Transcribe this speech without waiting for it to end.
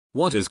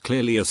What is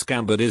clearly a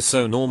scam but is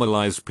so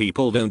normalized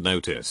people don't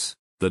notice.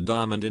 The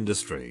diamond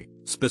industry,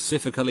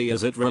 specifically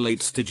as it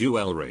relates to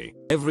jewelry.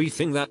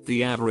 Everything that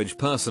the average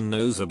person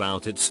knows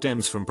about it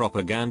stems from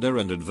propaganda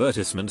and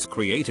advertisements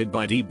created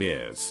by De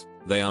Beers.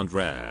 They aren't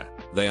rare.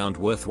 They aren't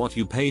worth what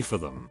you pay for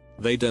them.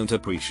 They don't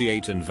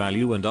appreciate in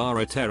value and are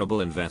a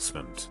terrible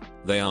investment.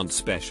 They aren't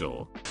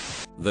special.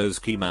 Those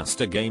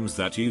Keymaster games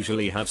that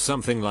usually have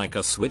something like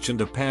a switch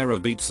and a pair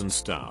of beats and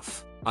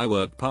stuff. I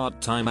work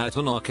part-time at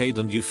an arcade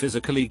and you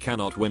physically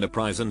cannot win a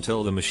prize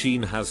until the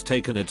machine has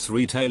taken its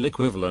retail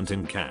equivalent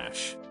in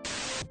cash.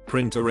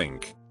 Printer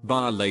ink,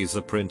 bar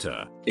laser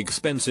printer,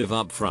 expensive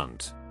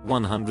upfront,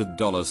 $100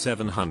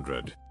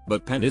 $700,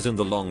 but pennies in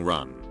the long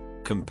run.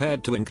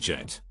 Compared to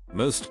inkjet,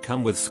 most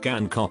come with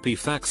scan copy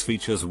fax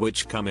features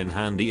which come in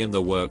handy in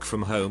the work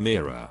from home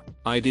era.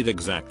 I did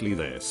exactly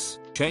this,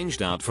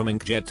 changed out from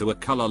inkjet to a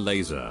color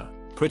laser,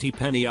 pretty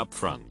penny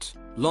upfront.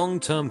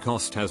 Long-term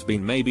cost has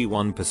been maybe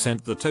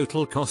 1% the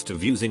total cost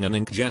of using an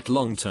inkjet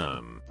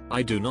long-term.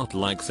 I do not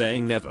like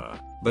saying never,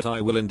 but I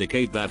will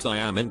indicate that I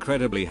am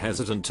incredibly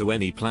hesitant to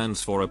any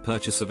plans for a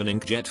purchase of an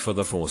inkjet for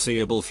the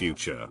foreseeable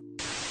future.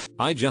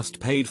 I just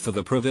paid for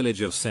the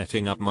privilege of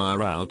setting up my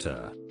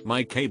router.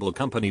 My cable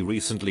company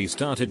recently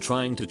started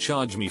trying to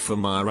charge me for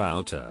my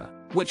router,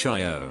 which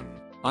I own.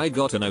 I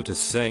got a notice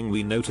saying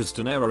we noticed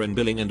an error in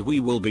billing and we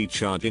will be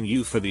charging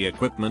you for the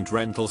equipment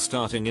rental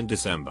starting in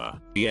December.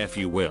 If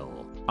you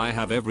will. I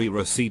have every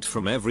receipt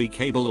from every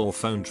cable or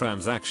phone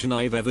transaction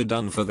I've ever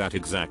done for that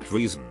exact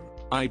reason.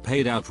 I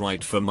paid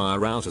outright for my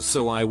router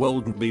so I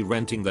wouldn't be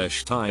renting their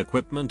shitty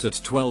equipment at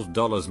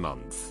 $12 a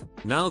month.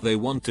 Now they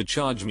want to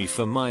charge me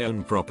for my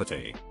own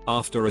property.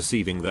 After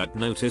receiving that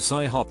notice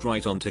I hopped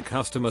right onto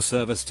customer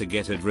service to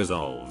get it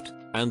resolved.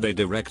 And they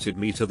directed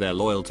me to their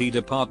loyalty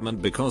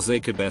department because they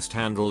could best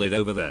handle it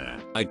over there.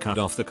 I cut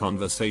off the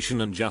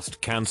conversation and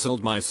just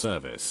cancelled my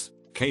service.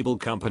 Cable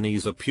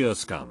companies are pure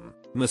scum.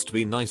 Must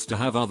be nice to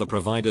have other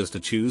providers to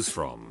choose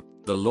from.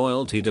 The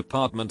loyalty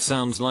department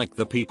sounds like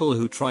the people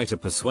who try to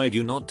persuade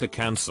you not to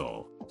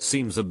cancel.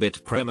 Seems a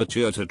bit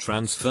premature to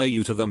transfer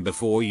you to them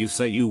before you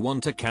say you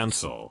want to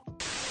cancel.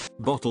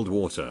 Bottled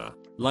water,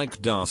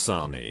 like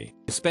Dasani,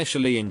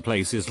 especially in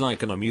places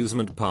like an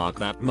amusement park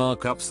that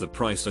markups the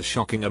price a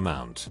shocking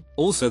amount.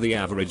 Also the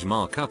average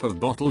markup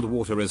of bottled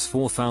water is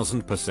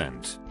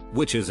 4000%,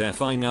 which is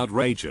effing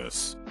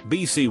outrageous.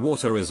 BC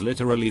water is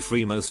literally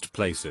free most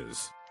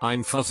places.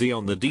 I'm fuzzy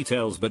on the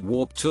details but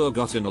Warped Tour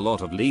got in a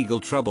lot of legal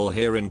trouble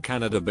here in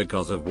Canada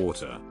because of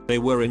water. They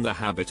were in the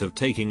habit of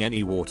taking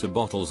any water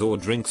bottles or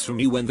drinks from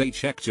you when they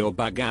checked your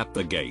bag at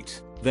the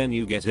gate. Then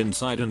you get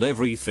inside and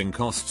everything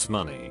costs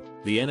money.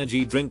 The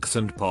energy drinks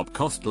and pop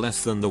cost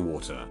less than the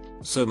water,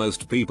 so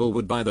most people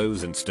would buy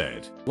those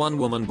instead. One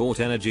woman bought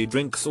energy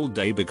drinks all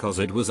day because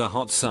it was a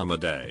hot summer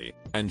day,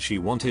 and she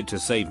wanted to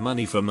save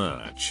money for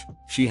merch.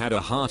 She had a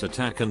heart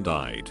attack and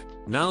died.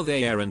 Now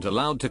they aren't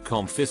allowed to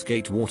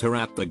confiscate water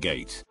at the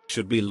gate.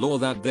 Should be law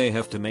that they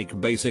have to make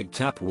basic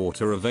tap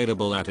water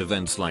available at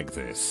events like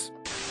this.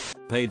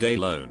 Payday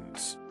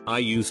loans. I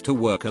used to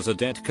work as a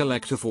debt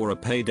collector for a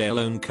payday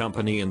loan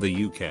company in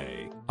the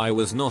UK. I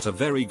was not a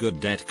very good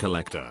debt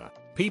collector.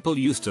 People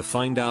used to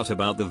find out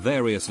about the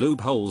various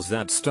loopholes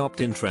that stopped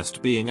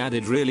interest being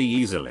added really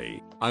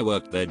easily. I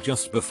worked there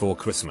just before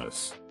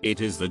Christmas.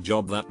 It is the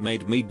job that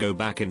made me go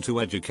back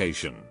into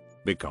education.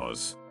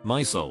 Because,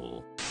 my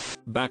soul.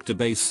 Back to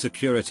base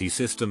security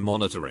system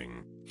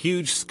monitoring.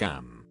 Huge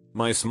scam.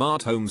 My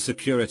smart home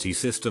security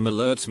system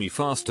alerts me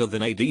faster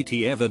than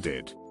ADT ever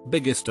did.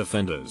 Biggest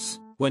offenders.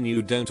 When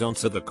you don't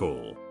answer the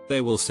call, they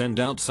will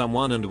send out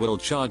someone and will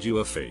charge you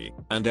a fee.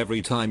 And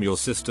every time your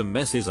system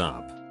messes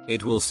up,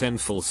 it will send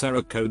false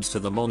error codes to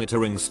the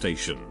monitoring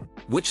station,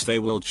 which they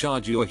will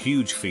charge you a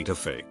huge fee to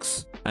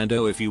fix. And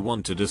oh, if you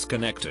want to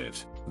disconnect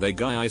it, the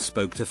guy I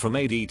spoke to from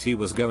ADT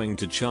was going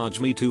to charge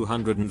me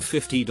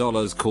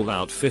 $250 call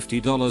out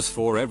 $50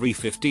 for every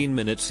 15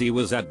 minutes he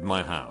was at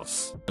my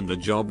house. And the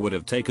job would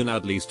have taken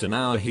at least an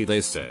hour they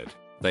said.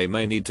 They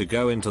may need to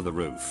go into the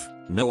roof.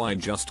 No, I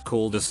just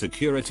called a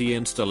security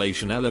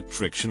installation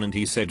electrician and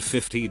he said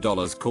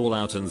 $50 call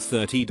out and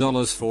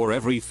 $30 for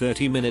every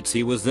 30 minutes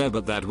he was there,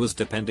 but that was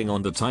depending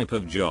on the type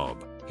of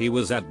job. He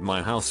was at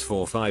my house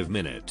for 5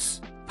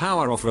 minutes.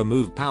 Power off,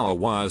 remove power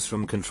wires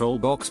from control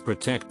box,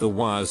 protect the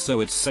wires so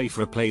it's safe,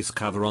 replace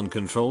cover on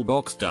control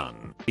box,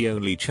 done. He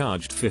only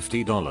charged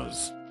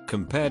 $50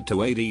 compared to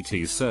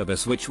ADT's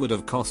service which would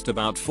have cost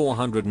about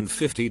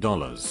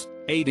 $450.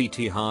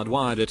 ADT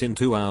hardwired it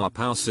into our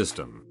power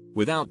system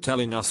without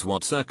telling us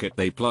what circuit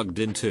they plugged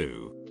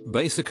into.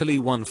 Basically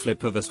one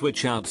flip of a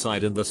switch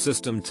outside and the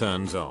system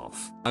turns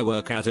off. I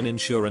work at an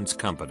insurance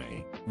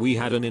company. We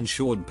had an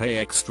insured pay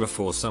extra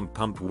for some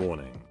pump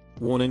warning.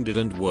 Warning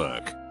didn't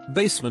work.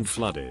 Basement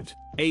flooded.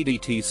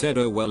 ADT said,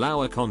 oh well,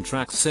 our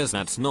contract says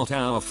that's not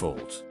our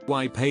fault.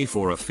 Why pay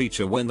for a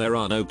feature when there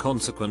are no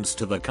consequence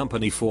to the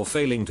company for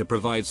failing to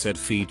provide said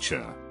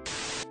feature?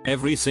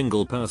 Every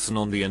single person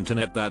on the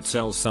internet that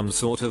sells some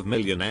sort of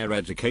millionaire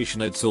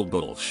education, it's all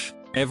bullsh.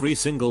 Every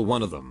single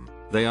one of them.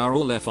 They are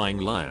all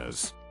effing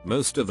liars.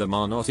 Most of them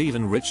are not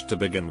even rich to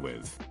begin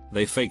with.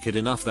 They fake it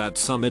enough that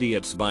some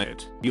idiots buy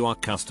it. You are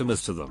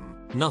customers to them,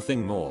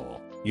 nothing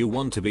more. You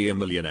want to be a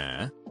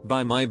millionaire?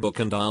 Buy my book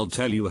and I'll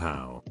tell you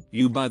how.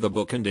 You buy the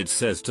book and it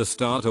says to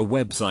start a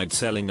website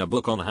selling a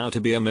book on how to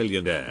be a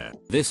millionaire.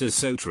 This is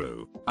so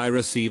true. I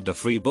received a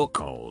free book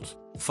called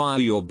Fire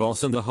Your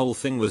Boss, and the whole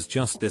thing was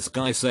just this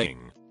guy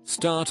saying,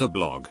 start a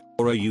blog,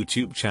 or a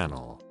YouTube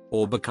channel,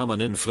 or become an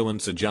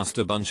influencer, just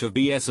a bunch of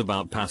BS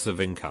about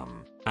passive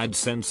income,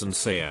 AdSense and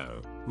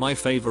SEO. My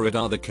favorite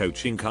are the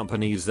coaching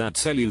companies that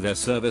sell you their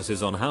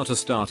services on how to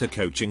start a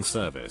coaching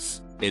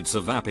service. It's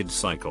a vapid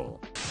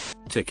cycle.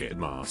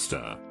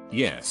 Ticketmaster.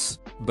 Yes,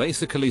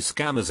 basically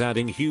scammers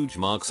adding huge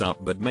marks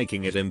up but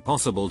making it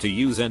impossible to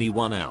use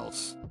anyone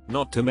else.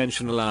 Not to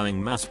mention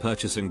allowing mass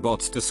purchasing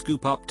bots to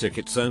scoop up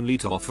tickets only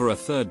to offer a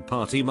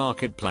third-party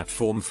market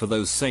platform for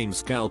those same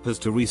scalpers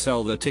to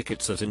resell the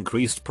tickets at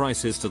increased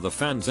prices to the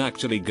fans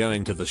actually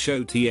going to the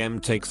show.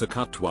 TM takes a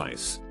cut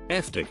twice.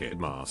 F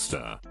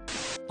Ticketmaster.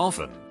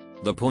 Often,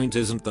 the point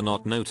isn't the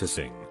not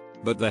noticing,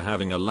 but they're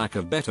having a lack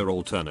of better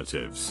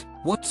alternatives.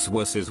 What's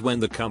worse is when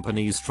the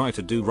companies try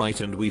to do right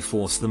and we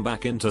force them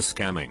back into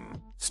scamming.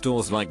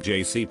 Stores like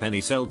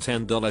JCPenney sell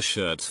 $10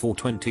 shirts for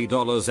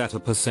 $20 at a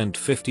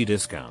 %50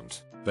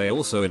 discount. They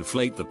also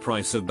inflate the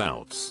price of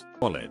belts,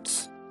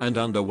 wallets, and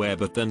underwear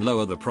but then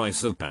lower the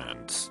price of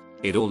pants.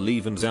 It all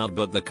evens out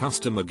but the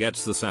customer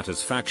gets the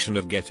satisfaction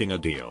of getting a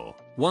deal.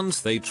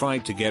 Once they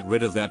tried to get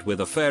rid of that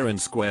with a fair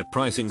and square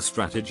pricing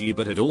strategy,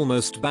 but it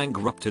almost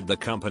bankrupted the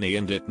company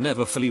and it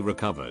never fully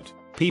recovered.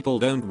 People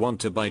don't want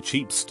to buy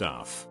cheap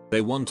stuff.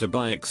 They want to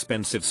buy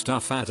expensive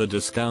stuff at a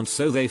discount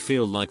so they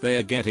feel like they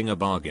are getting a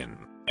bargain.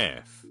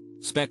 F.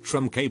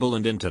 Spectrum Cable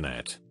and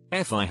Internet.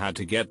 F. I had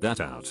to get that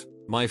out.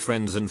 My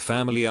friends and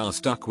family are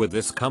stuck with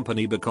this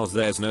company because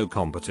there's no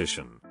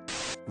competition.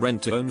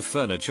 Rent to own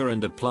furniture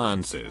and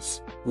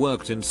appliances.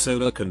 Worked in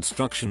solar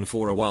construction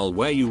for a while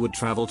where you would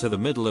travel to the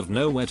middle of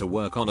nowhere to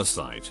work on a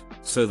site.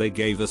 So they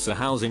gave us a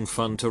housing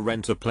fund to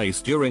rent a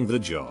place during the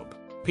job.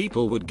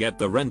 People would get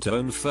the rent to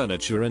own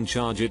furniture and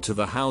charge it to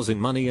the housing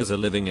money as a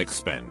living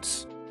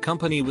expense.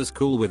 Company was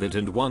cool with it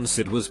and once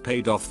it was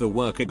paid off the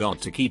worker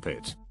got to keep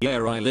it.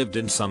 Yeah, I lived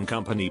in some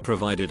company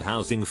provided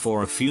housing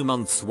for a few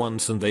months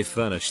once and they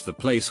furnished the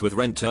place with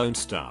rent to own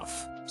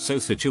stuff. So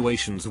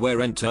situations where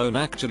rent to own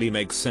actually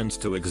makes sense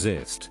to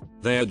exist.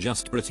 They are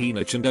just pretty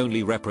niche and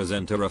only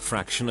represent a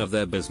fraction of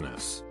their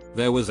business.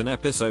 There was an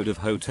episode of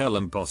Hotel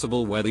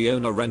Impossible where the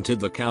owner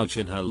rented the couch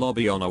in her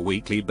lobby on a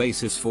weekly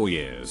basis for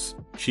years.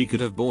 She could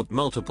have bought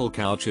multiple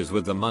couches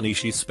with the money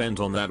she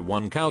spent on that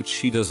one couch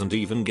she doesn't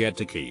even get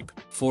to keep.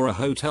 For a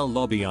hotel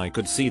lobby I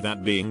could see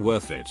that being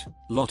worth it.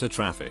 Lot of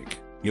traffic.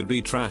 You'd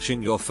be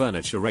trashing your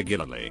furniture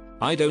regularly.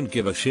 I don't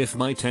give a shit if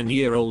my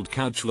 10-year-old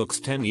couch looks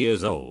 10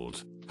 years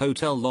old.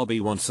 Hotel lobby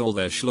wants all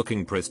their sh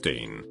looking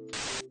pristine.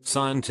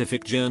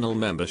 Scientific journal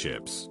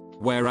memberships,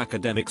 where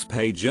academics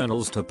pay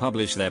journals to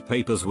publish their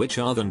papers which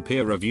are then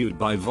peer reviewed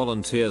by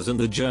volunteers and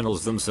the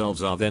journals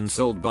themselves are then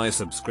sold by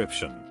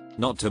subscription.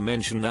 Not to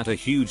mention that a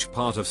huge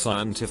part of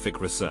scientific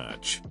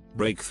research,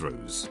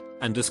 breakthroughs,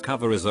 and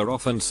discoveries are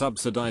often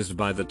subsidized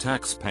by the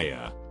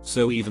taxpayer.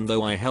 So even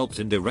though I helped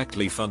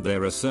indirectly fund their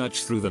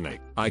research through the NIC,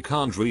 I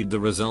can't read the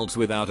results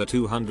without a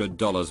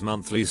 $200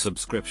 monthly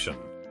subscription.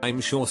 I'm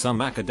sure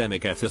some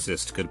academic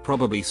ethicist could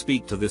probably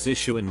speak to this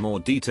issue in more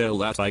detail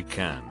that I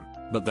can,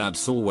 but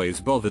that's always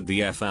bothered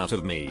the F out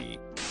of me.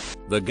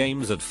 The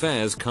games at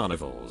fairs,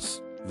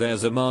 carnivals.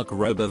 There's a Mark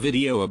Rober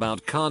video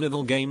about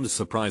carnival games,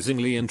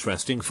 surprisingly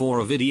interesting for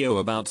a video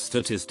about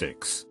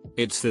statistics.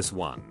 It's this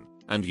one.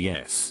 And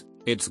yes,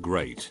 it's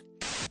great.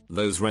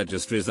 Those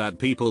registries that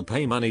people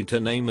pay money to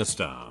name a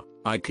star.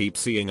 I keep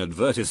seeing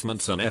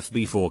advertisements on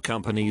FB for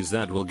companies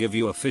that will give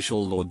you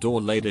official lord or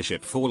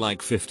ladyship for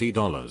like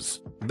 $50,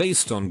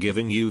 based on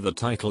giving you the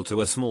title to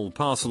a small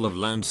parcel of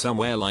land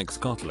somewhere like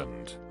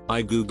Scotland.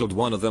 I googled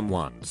one of them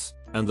once,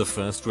 and the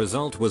first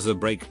result was a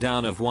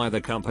breakdown of why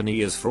the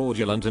company is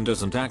fraudulent and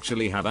doesn't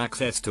actually have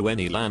access to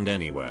any land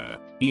anywhere.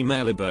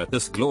 Email about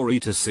this glory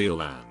to seal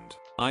land.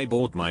 I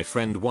bought my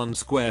friend 1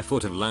 square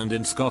foot of land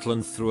in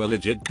Scotland through a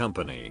legit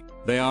company.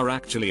 They are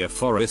actually a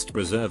forest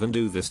preserve and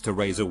do this to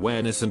raise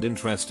awareness and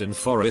interest in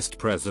forest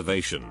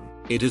preservation.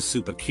 It is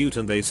super cute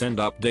and they send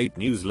update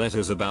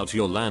newsletters about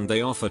your land.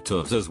 They offer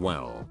tours as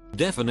well.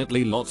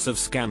 Definitely lots of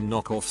scam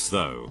knockoffs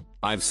though.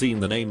 I've seen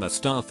the name a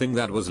star thing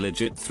that was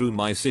legit through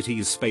my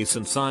city's Space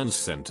and Science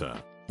Center.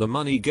 The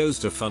money goes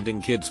to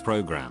funding kids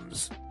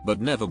programs,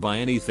 but never buy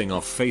anything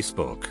off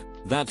Facebook.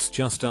 That's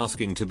just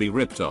asking to be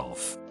ripped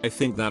off. I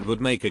think that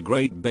would make a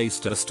great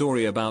based a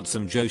story about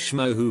some Joe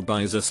Schmo who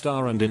buys a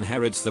star and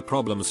inherits the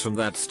problems from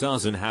that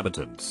star's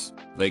inhabitants.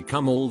 They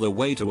come all the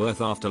way to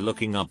Earth after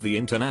looking up the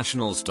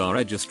International Star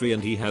Registry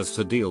and he has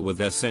to deal with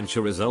their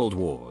centuries-old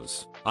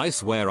wars. I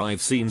swear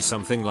I've seen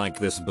something like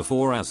this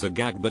before as a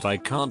gag but I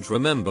can't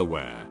remember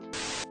where.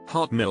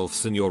 Hot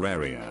MILFs in your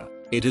area.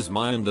 It is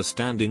my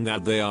understanding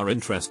that they are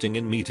interested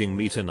in meeting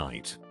me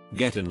tonight.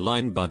 Get in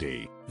line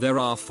buddy. There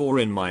are 4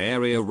 in my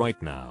area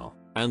right now,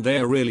 and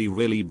they're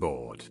really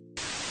bored.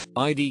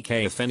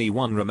 IDK. If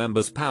anyone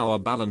remembers power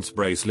balance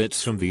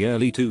bracelets from the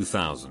early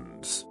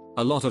 2000s,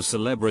 a lot of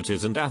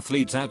celebrities and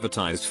athletes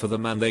advertised for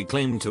them and they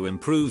claimed to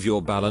improve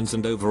your balance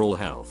and overall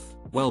health,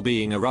 while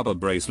being a rubber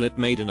bracelet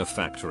made in a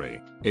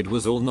factory. It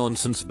was all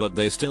nonsense, but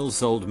they still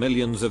sold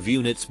millions of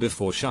units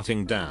before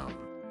shutting down.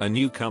 A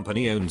new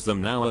company owns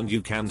them now and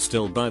you can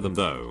still buy them,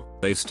 though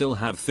they still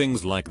have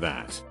things like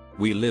that.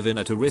 We live in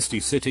a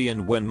touristy city,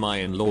 and when my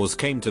in-laws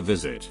came to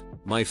visit,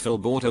 my Phil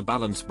bought a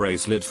balance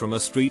bracelet from a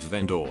street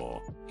vendor.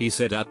 He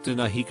said at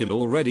dinner he could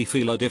already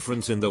feel a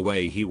difference in the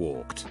way he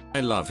walked.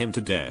 I love him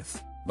to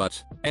death,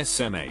 but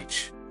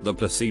SMH, the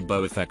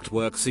placebo effect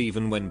works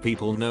even when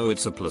people know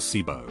it's a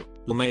placebo.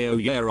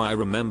 LMAO. Yeah, I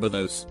remember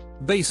those.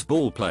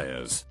 Baseball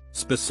players,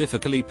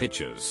 specifically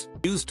pitchers,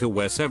 used to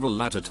wear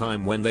several at a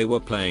time when they were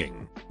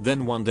playing.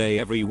 Then one day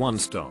everyone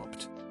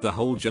stopped. The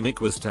whole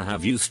gimmick was to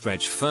have you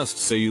stretch first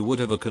so you would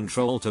have a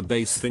control to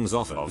base things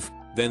off of,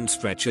 then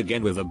stretch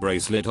again with a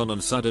bracelet on,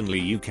 and suddenly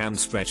you can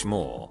stretch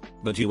more.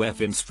 But you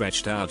effing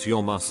stretched out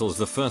your muscles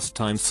the first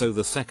time, so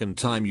the second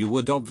time you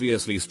would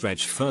obviously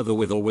stretch further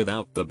with or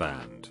without the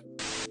band.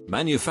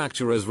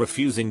 Manufacturers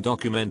refusing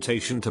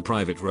documentation to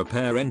private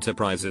repair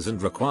enterprises and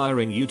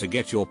requiring you to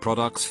get your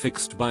products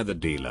fixed by the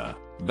dealer.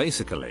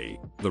 Basically,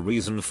 the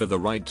reason for the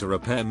right to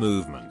repair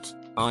movement.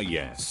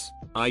 Yes.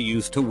 I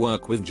used to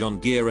work with John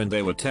Deere and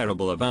they were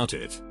terrible about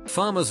it.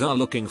 Farmers are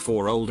looking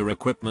for older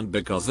equipment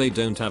because they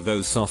don't have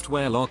those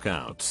software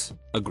lockouts.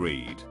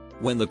 Agreed.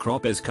 When the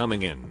crop is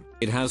coming in,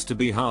 it has to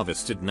be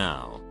harvested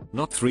now,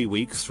 not 3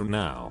 weeks from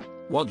now.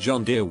 What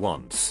John Deere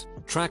wants: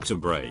 tractor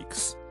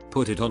brakes.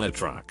 Put it on a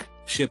truck,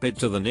 ship it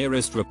to the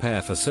nearest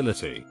repair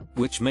facility,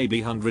 which may be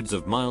hundreds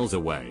of miles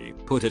away,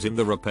 put it in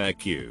the repair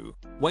queue,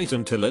 wait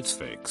until it's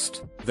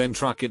fixed, then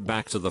truck it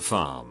back to the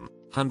farm,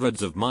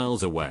 hundreds of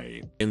miles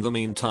away. In the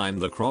meantime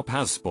the crop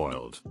has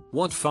spoiled.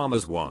 What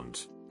farmers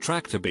want: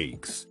 tractor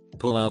beaks.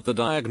 Pull out the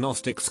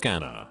diagnostic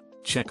scanner,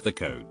 check the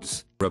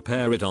codes,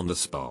 repair it on the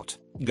spot,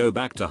 go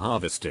back to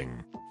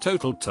harvesting.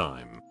 Total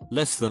time,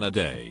 less than a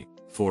day.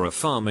 For a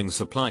farming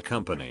supply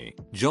company,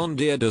 John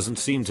Deere doesn't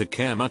seem to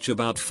care much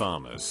about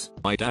farmers.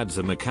 My dad's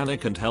a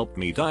mechanic and helped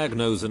me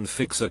diagnose and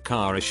fix a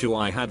car issue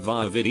I had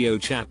via video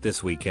chat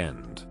this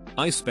weekend.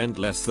 I spent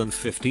less than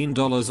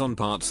 $15 on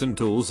parts and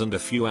tools and a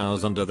few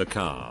hours under the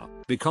car,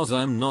 because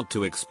I'm not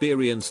too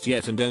experienced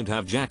yet and don't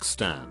have jack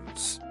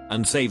stands,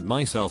 and saved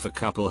myself a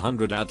couple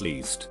hundred at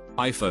least.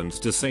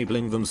 iPhones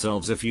disabling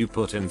themselves if you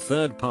put in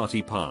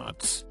third-party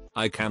parts.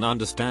 I can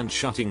understand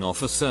shutting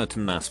off a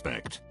certain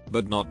aspect,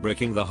 but not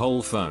bricking the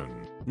whole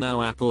phone.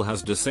 Now Apple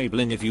has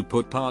disabling if you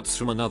put parts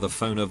from another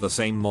phone of the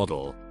same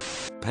model.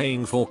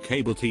 Paying for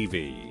cable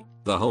TV.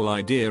 The whole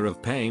idea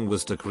of paying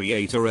was to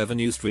create a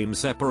revenue stream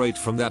separate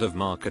from that of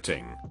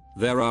marketing.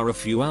 There are a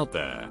few out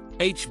there,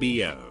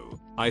 HBO,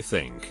 I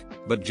think,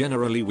 but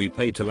generally we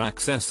pay to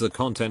access the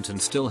content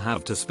and still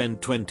have to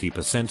spend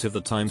 20% of the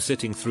time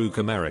sitting through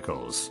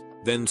commercials.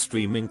 Then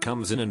streaming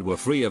comes in and we're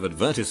free of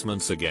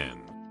advertisements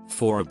again.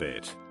 For a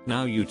bit.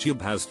 Now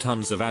YouTube has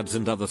tons of ads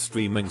and other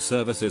streaming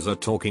services are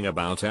talking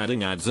about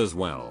adding ads as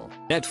well.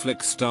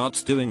 Netflix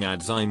starts doing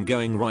ads. I'm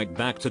going right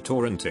back to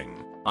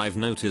torrenting. I've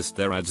noticed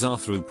their ads are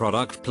through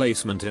product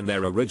placement in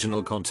their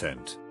original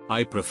content.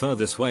 I prefer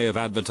this way of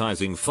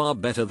advertising far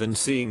better than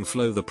seeing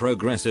Flo the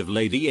Progressive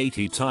Lady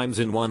 80 times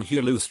in one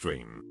Hulu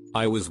stream.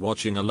 I was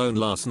watching Alone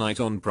last night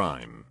on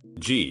Prime.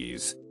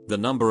 Geez, the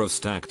number of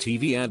stack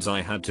TV ads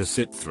I had to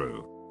sit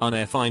through.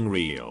 Uneffing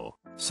real.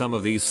 Some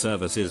of these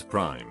services,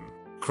 Prime,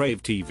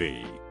 Crave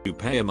TV, you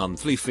pay a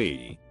monthly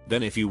fee,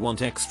 then if you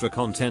want extra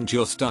content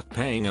you're stuck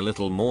paying a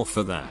little more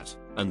for that,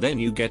 and then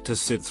you get to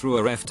sit through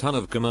a ref ton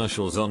of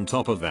commercials on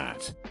top of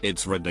that.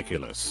 It's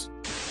ridiculous.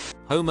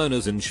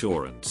 Homeowners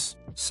insurance.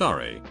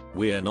 Sorry,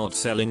 we're not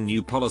selling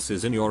new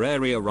policies in your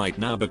area right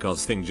now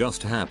because thing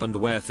just happened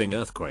where thing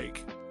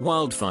earthquake,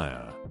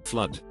 wildfire,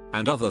 flood,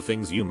 and other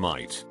things you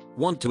might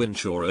want to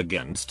insure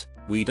against.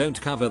 We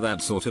don't cover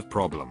that sort of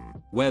problem.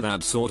 Where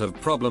that sort of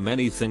problem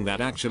anything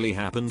that actually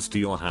happens to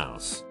your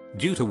house,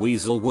 due to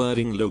weasel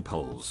wording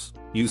loopholes.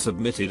 You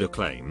submitted a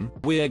claim,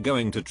 we're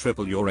going to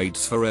triple your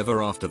rates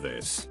forever after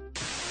this.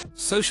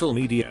 Social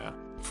media.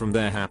 From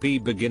their happy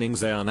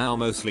beginnings they are now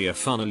mostly a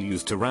funnel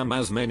used to ram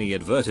as many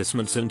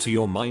advertisements into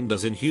your mind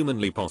as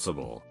inhumanly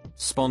possible.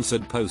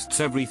 Sponsored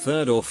posts every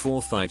third or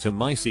fourth item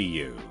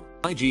ICU,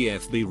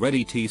 IGFB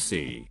ready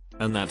TC.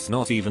 And that's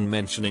not even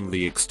mentioning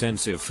the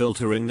extensive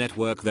filtering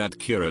network that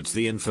curates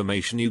the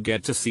information you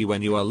get to see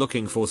when you are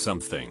looking for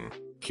something.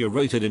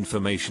 Curated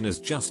information is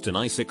just a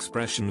nice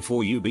expression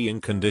for you being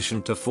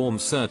conditioned to form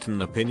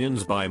certain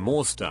opinions by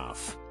more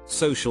stuff.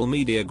 Social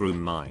media groom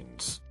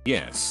minds.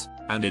 Yes,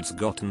 and it's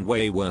gotten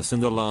way worse in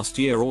the last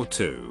year or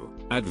two.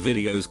 Ad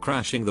videos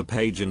crashing the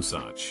page and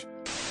such.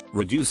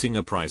 Reducing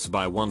a price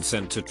by 1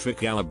 cent to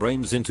trick our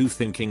brains into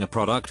thinking a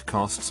product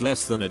costs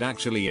less than it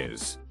actually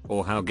is.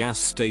 Or how gas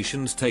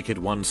stations take it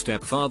one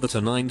step farther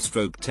to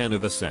 9/10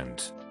 of a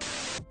cent.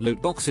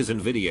 Loot boxes in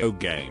video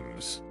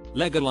games.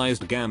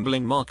 Legalized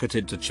gambling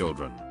marketed to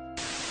children.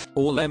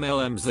 All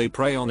MLMs they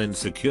prey on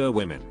insecure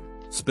women,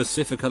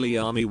 specifically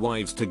army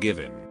wives to give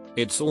in.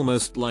 It's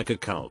almost like a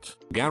cult,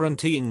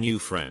 guaranteeing new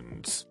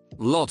friends,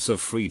 lots of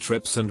free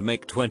trips and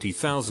make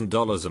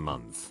 $20,000 a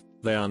month.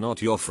 They are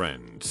not your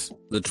friends.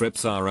 The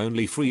trips are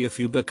only free if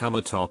you become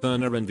a top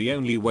earner, and the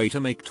only way to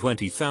make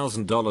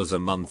 $20,000 a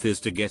month is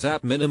to get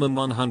at minimum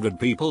 100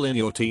 people in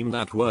your team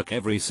that work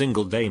every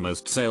single day.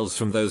 Most sales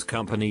from those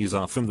companies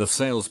are from the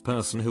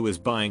salesperson who is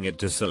buying it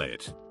to sell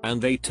it, and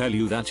they tell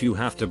you that you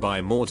have to buy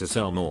more to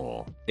sell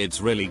more.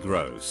 It's really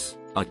gross.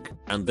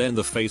 And then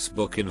the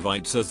Facebook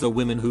invites us, the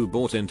women who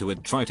bought into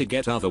it try to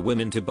get other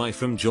women to buy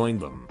from, join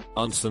them.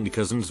 Aunts and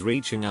cousins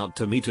reaching out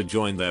to me to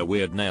join their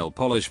weird nail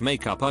polish,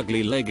 makeup,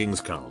 ugly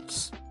leggings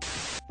cults.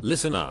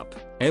 Listen up,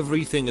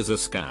 everything is a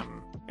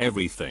scam.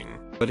 Everything.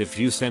 But if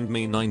you send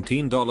me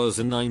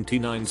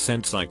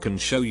 $19.99 I can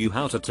show you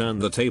how to turn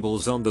the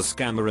tables on the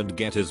scammer and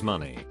get his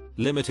money.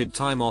 Limited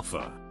time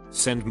offer.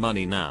 Send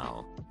money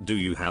now. Do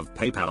you have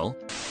PayPal?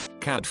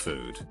 Cat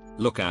food.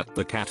 Look at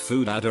the cat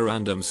food at a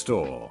random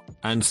store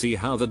and see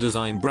how the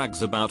design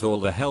brags about all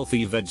the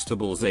healthy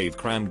vegetables they've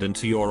crammed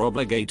into your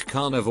obligate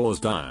carnivore's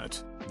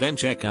diet. Then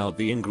check out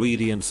the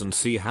ingredients and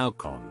see how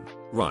corn,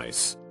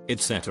 rice,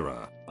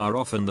 etc. are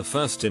often the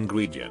first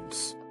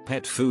ingredients.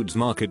 Pet foods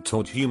market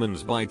taught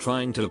humans by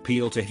trying to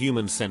appeal to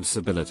human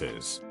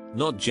sensibilities,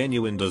 not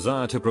genuine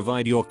desire to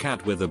provide your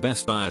cat with the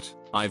best diet.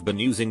 I've been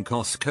using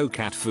Costco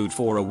cat food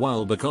for a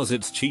while because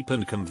it's cheap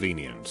and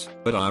convenient,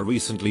 but I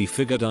recently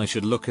figured I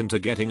should look into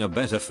getting a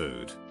better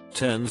food.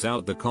 Turns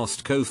out the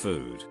Costco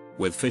food,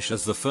 with fish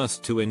as the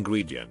first two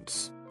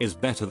ingredients, is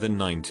better than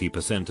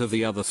 90% of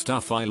the other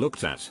stuff I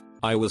looked at.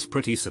 I was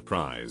pretty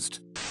surprised.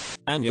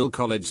 Annual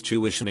college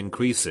tuition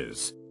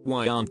increases.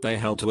 Why aren't they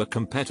held to a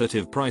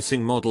competitive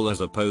pricing model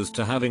as opposed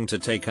to having to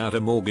take out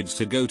a mortgage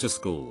to go to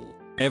school?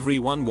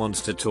 Everyone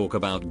wants to talk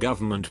about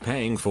government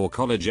paying for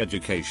college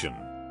education,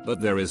 but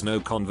there is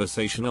no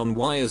conversation on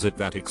why is it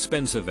that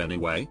expensive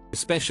anyway,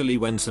 especially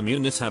when some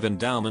units have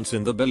endowments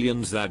in the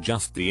billions that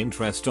just the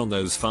interest on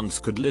those funds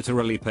could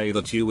literally pay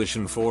the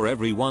tuition for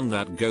everyone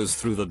that goes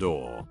through the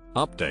door.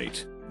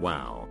 Update.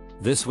 Wow,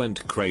 this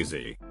went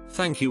crazy.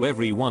 Thank you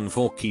everyone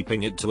for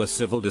keeping it to a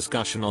civil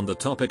discussion on the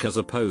topic as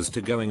opposed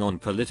to going on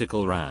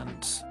political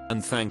rants.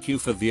 And thank you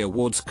for the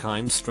awards,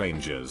 kind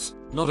strangers.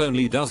 Not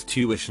only does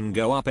tuition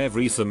go up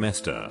every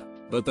semester,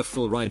 but the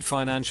full ride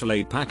financial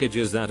aid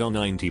packages that are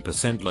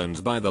 90%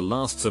 loans by the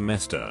last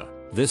semester.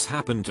 This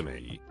happened to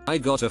me. I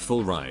got a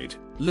full ride,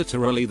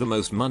 literally the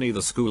most money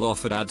the school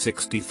offered at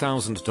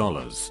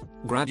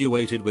 $60,000.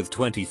 Graduated with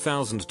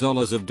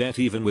 $20,000 of debt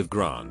even with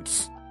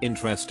grants.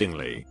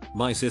 Interestingly,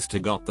 my sister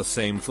got the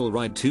same full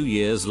ride 2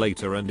 years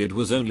later and it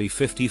was only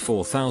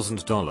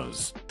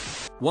 $54,000.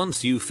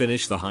 Once you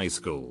finish the high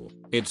school,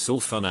 it's all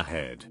fun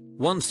ahead.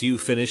 Once you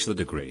finish the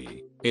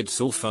degree, it's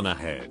all fun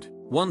ahead.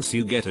 Once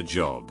you get a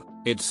job,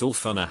 it's all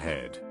fun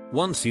ahead.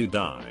 Once you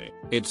die,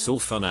 it's all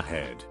fun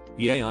ahead.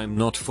 Yay, I'm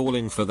not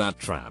falling for that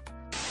trap.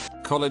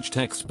 College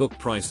textbook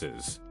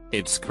prices.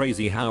 It's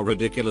crazy how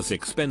ridiculous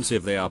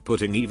expensive they are,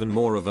 putting even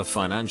more of a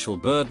financial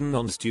burden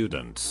on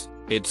students.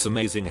 It's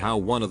amazing how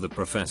one of the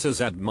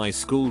professors at my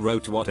school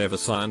wrote whatever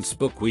science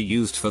book we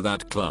used for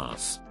that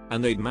class,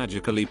 and they'd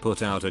magically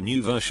put out a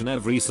new version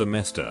every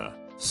semester.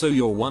 So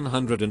your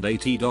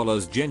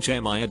 $180 Gen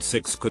Chem I had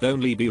 6 could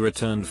only be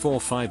returned for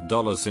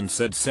 $5 since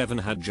said 7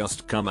 had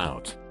just come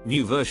out.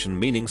 New version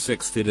meaning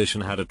 6th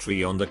edition had a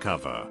tree on the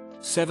cover.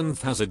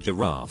 7th has a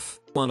giraffe.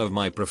 One of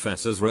my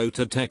professors wrote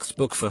a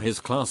textbook for his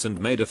class and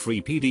made a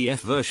free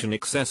PDF version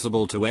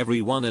accessible to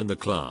everyone in the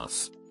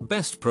class.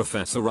 Best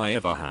professor I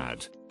ever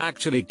had.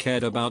 Actually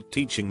cared about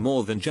teaching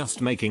more than just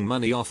making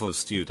money off of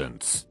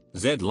students.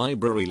 Z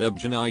Library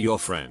Libgen are your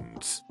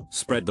friends.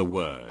 Spread the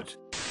word.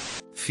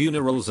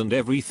 Funerals and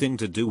everything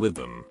to do with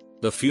them.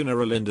 The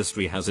funeral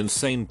industry has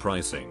insane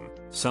pricing.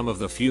 Some of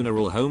the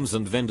funeral homes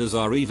and vendors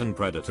are even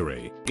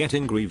predatory,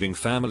 getting grieving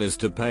families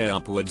to pay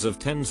upwards of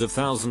tens of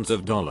thousands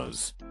of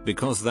dollars,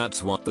 because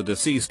that's what the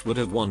deceased would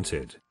have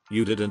wanted.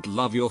 You didn't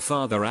love your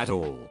father at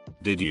all,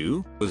 did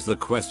you? Was the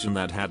question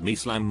that had me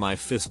slam my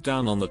fist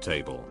down on the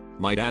table.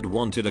 My dad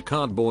wanted a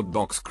cardboard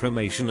box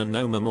cremation and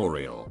no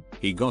memorial.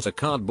 He got a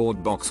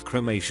cardboard box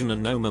cremation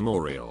and no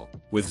memorial,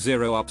 with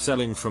zero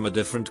upselling from a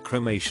different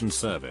cremation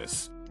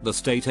service. The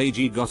state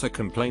AG got a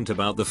complaint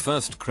about the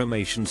first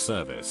cremation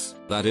service.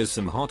 That is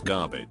some hot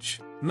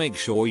garbage. Make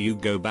sure you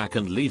go back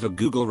and leave a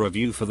Google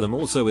review for them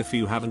also if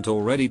you haven't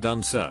already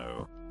done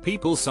so.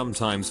 People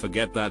sometimes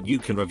forget that you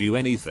can review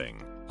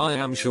anything. I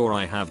am sure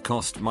I have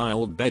cost my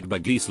old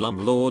bedbuggy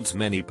slumlords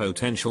many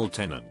potential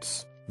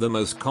tenants. The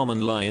most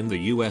common lie in the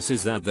US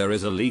is that there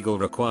is a legal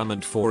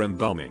requirement for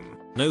embalming.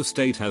 No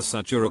state has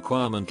such a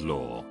requirement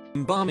law.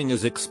 Embalming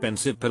is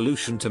expensive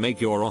pollution to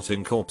make your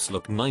rotting corpse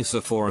look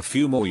nicer for a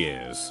few more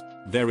years.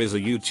 There is a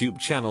YouTube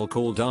channel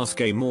called Ask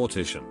a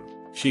Mortician.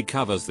 She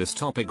covers this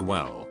topic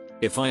well.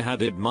 If I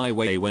had it my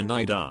way when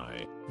I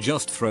die,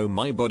 just throw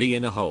my body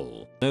in a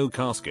hole, no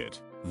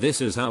casket.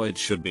 This is how it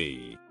should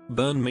be.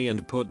 Burn me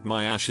and put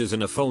my ashes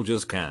in a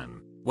Folgers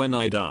can. When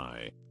I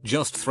die,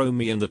 just throw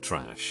me in the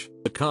trash.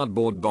 The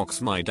cardboard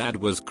box my dad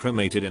was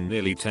cremated in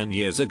nearly 10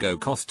 years ago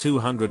cost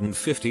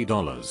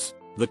 $250.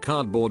 The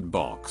cardboard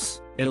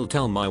box. It'll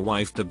tell my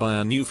wife to buy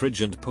a new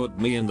fridge and put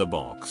me in the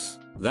box.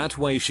 That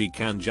way she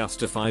can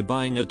justify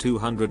buying a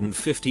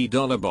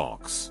 $250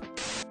 box.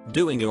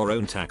 Doing your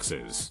own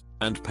taxes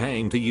and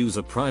paying to use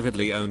a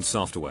privately owned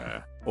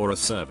software or a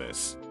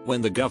service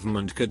when the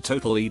government could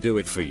totally do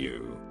it for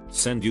you.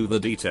 Send you the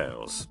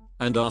details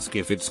and ask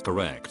if it's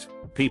correct.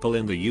 People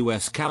in the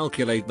US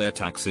calculate their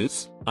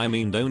taxes. I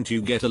mean, don't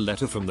you get a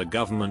letter from the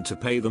government to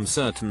pay them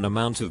certain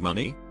amount of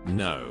money?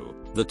 No.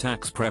 The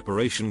tax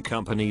preparation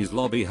companies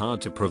lobby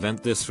hard to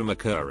prevent this from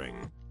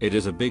occurring. It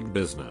is a big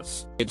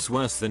business. It's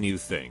worse than you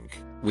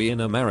think. We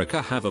in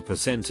America have a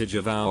percentage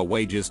of our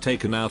wages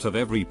taken out of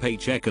every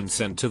paycheck and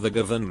sent to the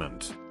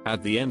government.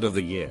 At the end of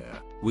the year,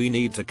 we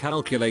need to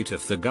calculate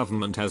if the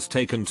government has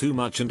taken too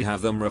much and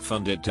have them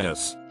refund it to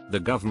us. The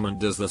government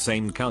does the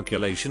same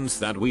calculations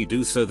that we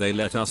do, so they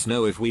let us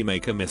know if we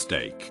make a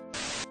mistake.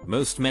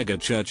 Most mega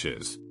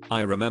churches.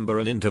 I remember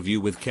an interview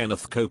with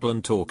Kenneth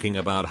Copeland talking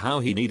about how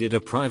he needed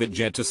a private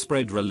jet to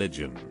spread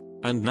religion.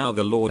 And now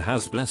the Lord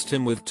has blessed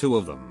him with 2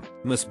 of them.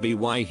 Must be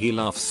why he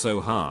laughs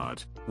so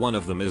hard. One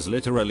of them is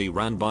literally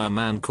ran by a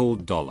man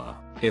called Dollar.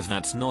 If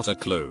that's not a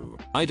clue,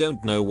 I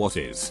don't know what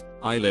is.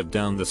 I live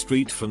down the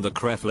street from the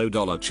Creflo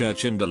Dollar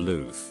Church in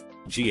Duluth,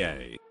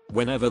 GA.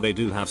 Whenever they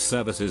do have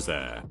services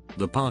there,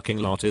 the parking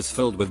lot is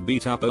filled with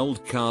beat up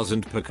old cars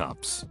and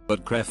pickups.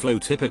 But Creflo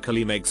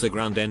typically makes a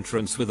grand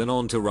entrance with an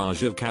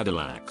entourage of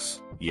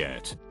Cadillacs.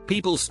 Yet,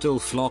 people still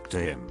flock to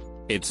him.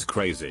 It's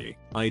crazy.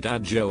 I'd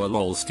add Joel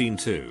Olstein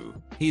too.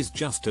 He's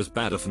just as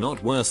bad if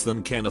not worse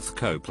than Kenneth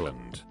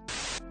Copeland.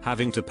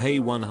 Having to pay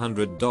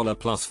 $100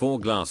 plus for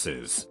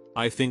glasses.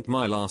 I think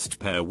my last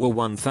pair were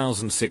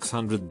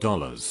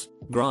 $1,600.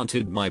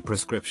 Granted, my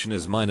prescription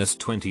is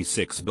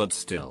 -26, but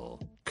still,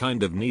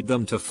 kind of need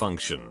them to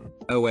function.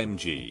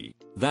 OMG.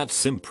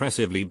 That's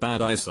impressively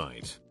bad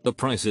eyesight. The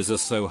prices are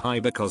so high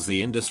because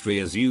the industry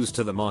is used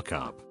to the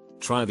markup.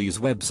 Try these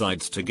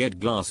websites to get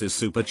glasses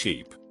super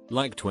cheap.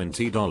 Like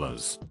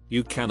 $20.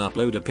 You can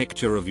upload a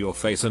picture of your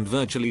face and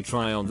virtually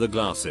try on the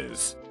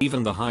glasses.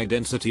 Even the high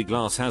density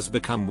glass has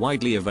become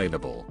widely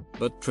available,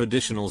 but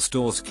traditional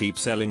stores keep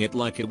selling it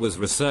like it was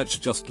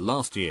researched just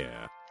last year.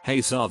 Hey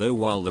Sardo,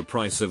 while the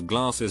price of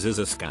glasses is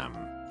a scam,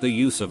 the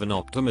use of an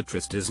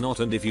optometrist is not,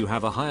 and if you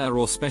have a higher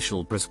or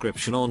special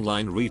prescription,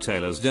 online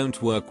retailers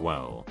don't work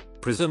well.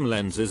 Prism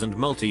lenses and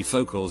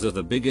multifocals are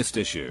the biggest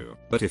issue.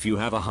 But if you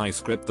have a high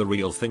script, the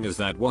real thing is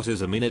that what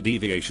is a minute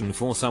deviation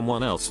for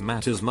someone else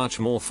matters much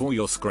more for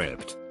your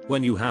script.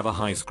 When you have a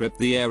high script,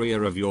 the area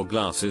of your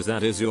glasses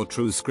that is your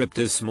true script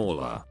is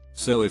smaller.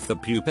 So if the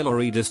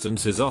pupillary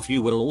distance is off,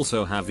 you will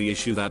also have the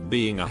issue that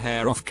being a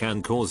hair off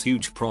can cause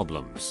huge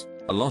problems.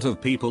 A lot of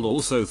people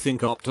also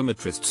think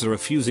optometrists are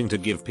refusing to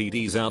give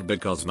PDs out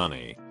because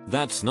money.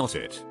 That's not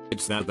it.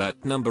 It's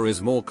that number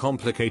is more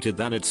complicated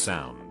than it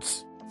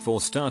sounds. For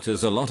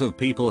starters, a lot of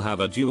people have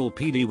a dual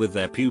PD with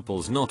their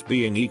pupils not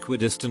being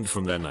equidistant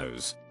from their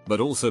nose, but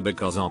also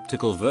because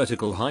optical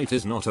vertical height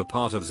is not a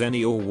part of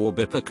Zenni or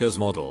Warburg-Pincker's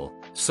model.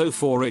 So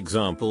for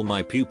example,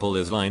 my pupil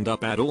is lined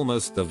up at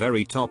almost the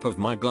very top of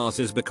my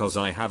glasses because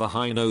I have a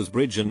high nose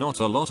bridge and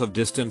not a lot of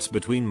distance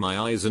between my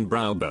eyes and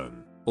brow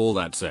bone. All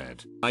that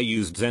said, I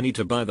used Zenni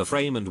to buy the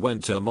frame and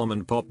went to a mom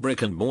and pop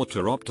brick and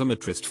mortar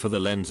optometrist for the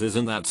lenses,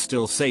 and that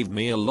still saved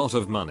me a lot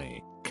of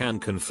money. Can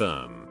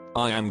confirm.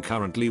 I am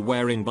currently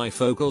wearing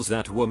bifocals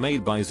that were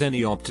made by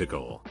Zenni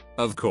Optical.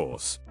 Of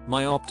course,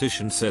 my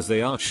optician says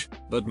they are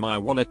but my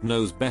wallet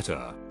knows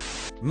better.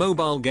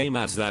 Mobile game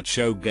ads that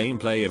show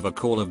gameplay of a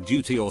Call of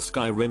Duty or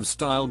Skyrim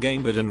style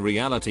game but in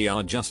reality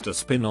are just a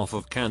spin-off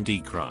of Candy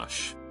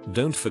Crush.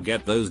 Don't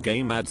forget those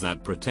game ads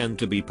that pretend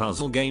to be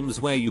puzzle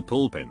games where you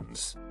pull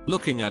pins.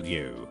 Looking at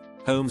you.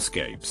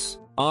 Homescapes.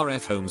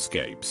 RF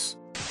Homescapes.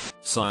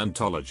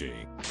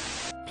 Scientology.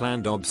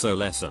 Planned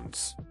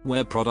obsolescence,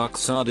 where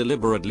products are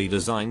deliberately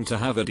designed to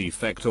have a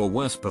defect or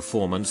worse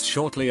performance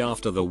shortly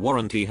after the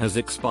warranty has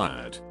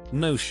expired.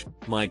 No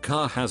my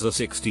car has a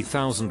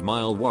 60,000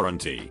 mile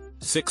warranty.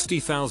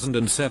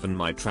 60,007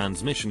 my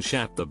transmission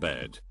shat the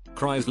bed.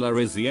 Chrysler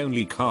is the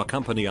only car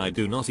company I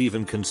do not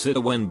even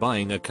consider when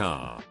buying a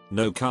car.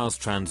 No car's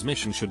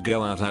transmission should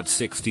go out at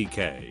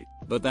 60k,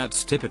 but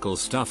that's typical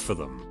stuff for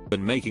them.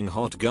 Been making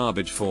hot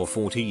garbage for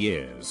 40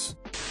 years.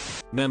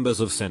 Members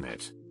of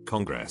Senate,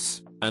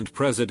 Congress, and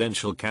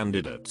presidential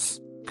candidates,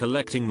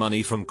 collecting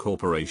money from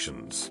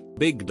corporations,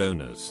 big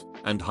donors,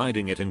 and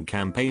hiding it in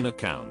campaign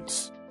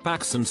accounts,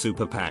 PACs and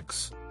super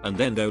PACs, and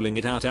then doling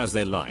it out as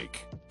they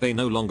like. They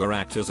no longer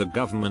act as a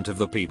government of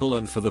the people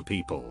and for the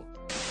people.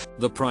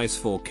 The price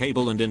for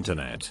cable and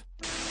internet.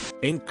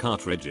 Ink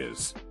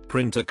cartridges.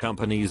 Printer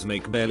companies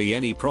make barely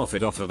any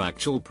profit off of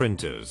actual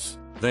printers.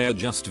 They are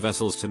just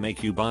vessels to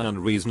make you buy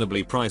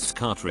unreasonably priced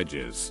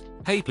cartridges.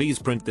 Hey, please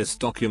print this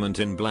document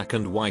in black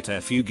and white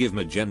if you give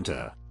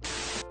magenta.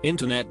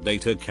 Internet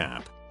data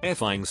cap.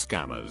 Effing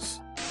scammers.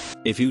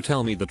 If you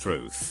tell me the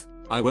truth,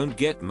 I won't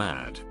get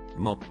mad.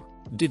 Mom,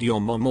 did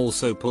your mom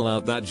also pull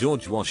out that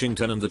George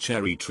Washington and the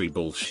cherry tree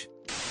bullshit?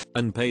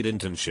 Unpaid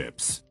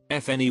internships.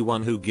 F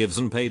anyone who gives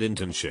unpaid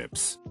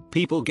internships.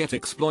 People get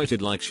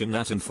exploited like shit,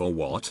 and for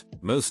what?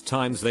 Most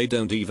times they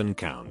don't even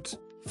count.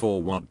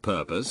 For what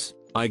purpose?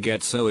 I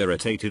get so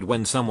irritated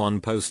when someone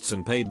posts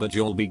unpaid but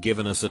you'll be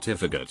given a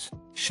certificate.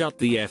 Shut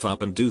the F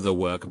up and do the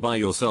work by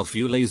yourself,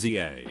 you lazy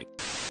A.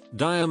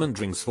 Diamond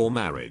rings for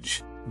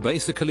marriage.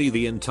 Basically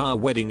the entire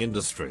wedding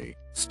industry.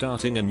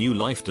 Starting a new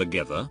life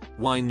together,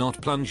 why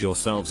not plunge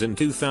yourselves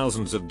into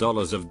thousands of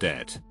dollars of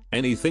debt?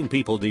 Anything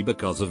people do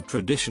because of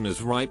tradition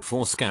is ripe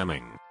for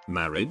scamming.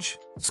 Marriage?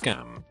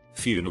 Scam.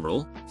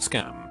 Funeral?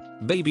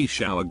 Scam. Baby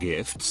shower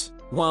gifts?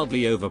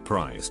 Wildly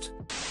overpriced.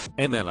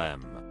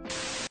 MLM.